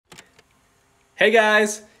Hey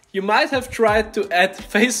guys! You might have tried to add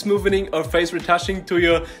face smoothing or face retouching to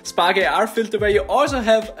your Spark AR filter where you also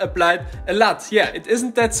have applied a LUT. Yeah, it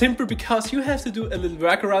isn't that simple because you have to do a little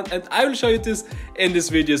workaround, and I will show you this in this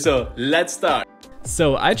video, so let's start.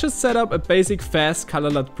 So I just set up a basic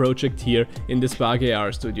FastColorLUT project here in the Spark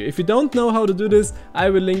AR studio. If you don't know how to do this, I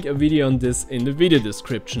will link a video on this in the video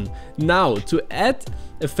description. Now, to add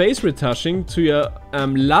a face retouching to your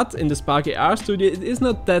LUT in the Spark AR studio, it is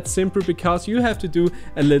not that simple because you have to do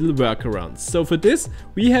a little workaround. So for this,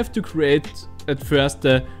 we have to create at first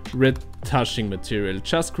the retouching material.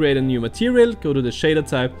 Just create a new material, go to the shader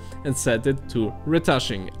type and set it to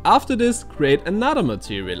retouching. After this, create another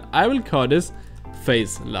material. I will call this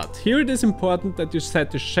Face LUT. Here it is important that you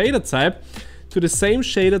set the shader type to the same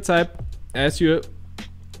shader type as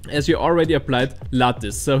you already applied LUT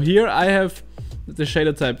is. So here I have the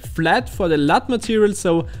shader type flat for the LUT material,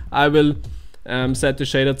 so I will set the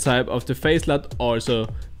shader type of the Face LUT also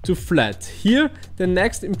to flat. Here the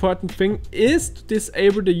next important thing is to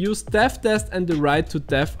disable the use depth test and the write to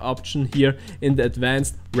depth option here in the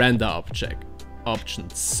advanced render object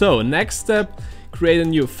options. So next step, create a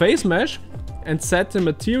new face mesh and set the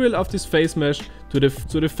material of this face mesh to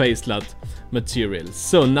the Face LUT material.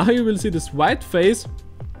 So now you will see this white face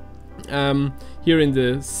here in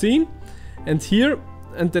the scene, and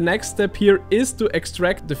the next step here is to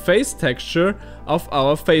extract the face texture of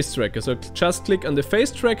our face tracker. So just click on the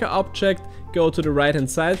face tracker object, go to the right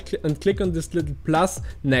hand side and click on this little plus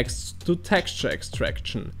next to texture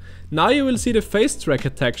extraction. Now you will see the face tracker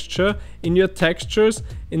texture in your textures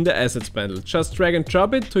in the assets panel. Just drag and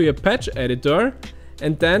drop it to your patch editor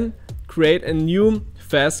and then create a new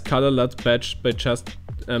FastColorLUT patch by just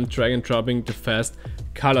drag and dropping the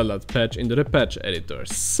FastColorLUT patch into the patch editor.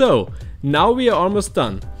 So now we are almost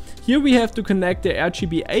done. Here we have to connect the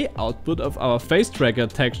RGBA output of our face tracker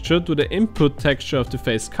texture to the input texture of the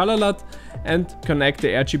FastColorLUT and connect the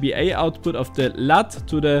RGBA output of the LUT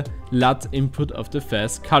to the LUT input of the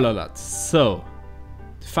FastColorLUT. So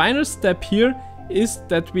the final step here is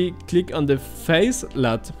that we click on the Face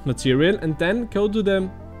LUT material and then go to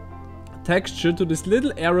the texture, to this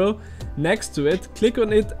little arrow next to it, click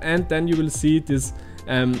on it, and then you will see this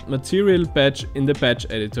material batch in the batch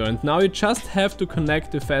editor. And now you just have to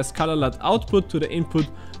connect the FastColorLUT output to the input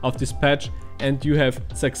of this patch, and you have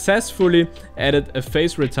successfully added a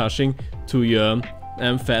face retouching to your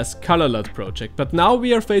FastColorLUT project. But now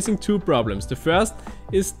we are facing two problems. The first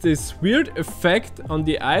is this weird effect on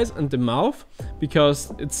the eyes and the mouth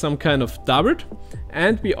because it's some kind of doubled,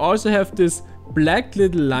 and we also have this black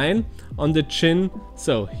little line on the chin.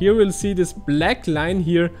 So here we'll see this black line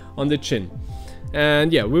here on the chin.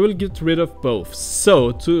 And yeah, we will get rid of both.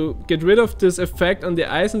 So to get rid of this effect on the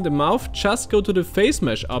eyes and the mouth, just go to the face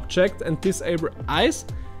mesh object and disable eyes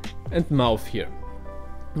and mouth here.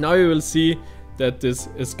 Now you will see that this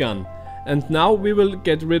is gone. And now we will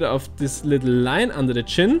get rid of this little line under the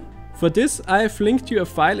chin. For this I have linked you a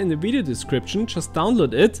file in the video description, just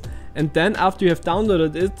download it, and then after you have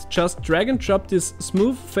downloaded it, just drag and drop this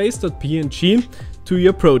smooth face.png to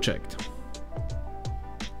your project.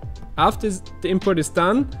 After the import is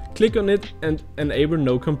done, click on it and enable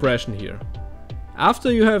no compression here.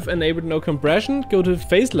 After you have enabled no compression, go to the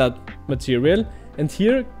Face LUT material and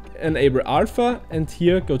here enable alpha, and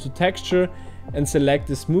here go to texture and select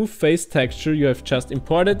the smooth face texture you have just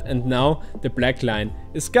imported, and now the black line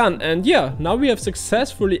is gone. And yeah, now we have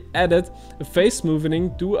successfully added a face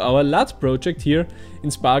smoothing to our LUT project here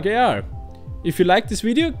in Spark AR. If you like this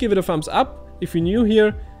video, give it a thumbs up. If you're new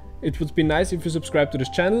here, it would be nice if you subscribe to this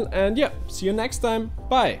channel, and yeah, see you next time.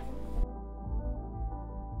 Bye!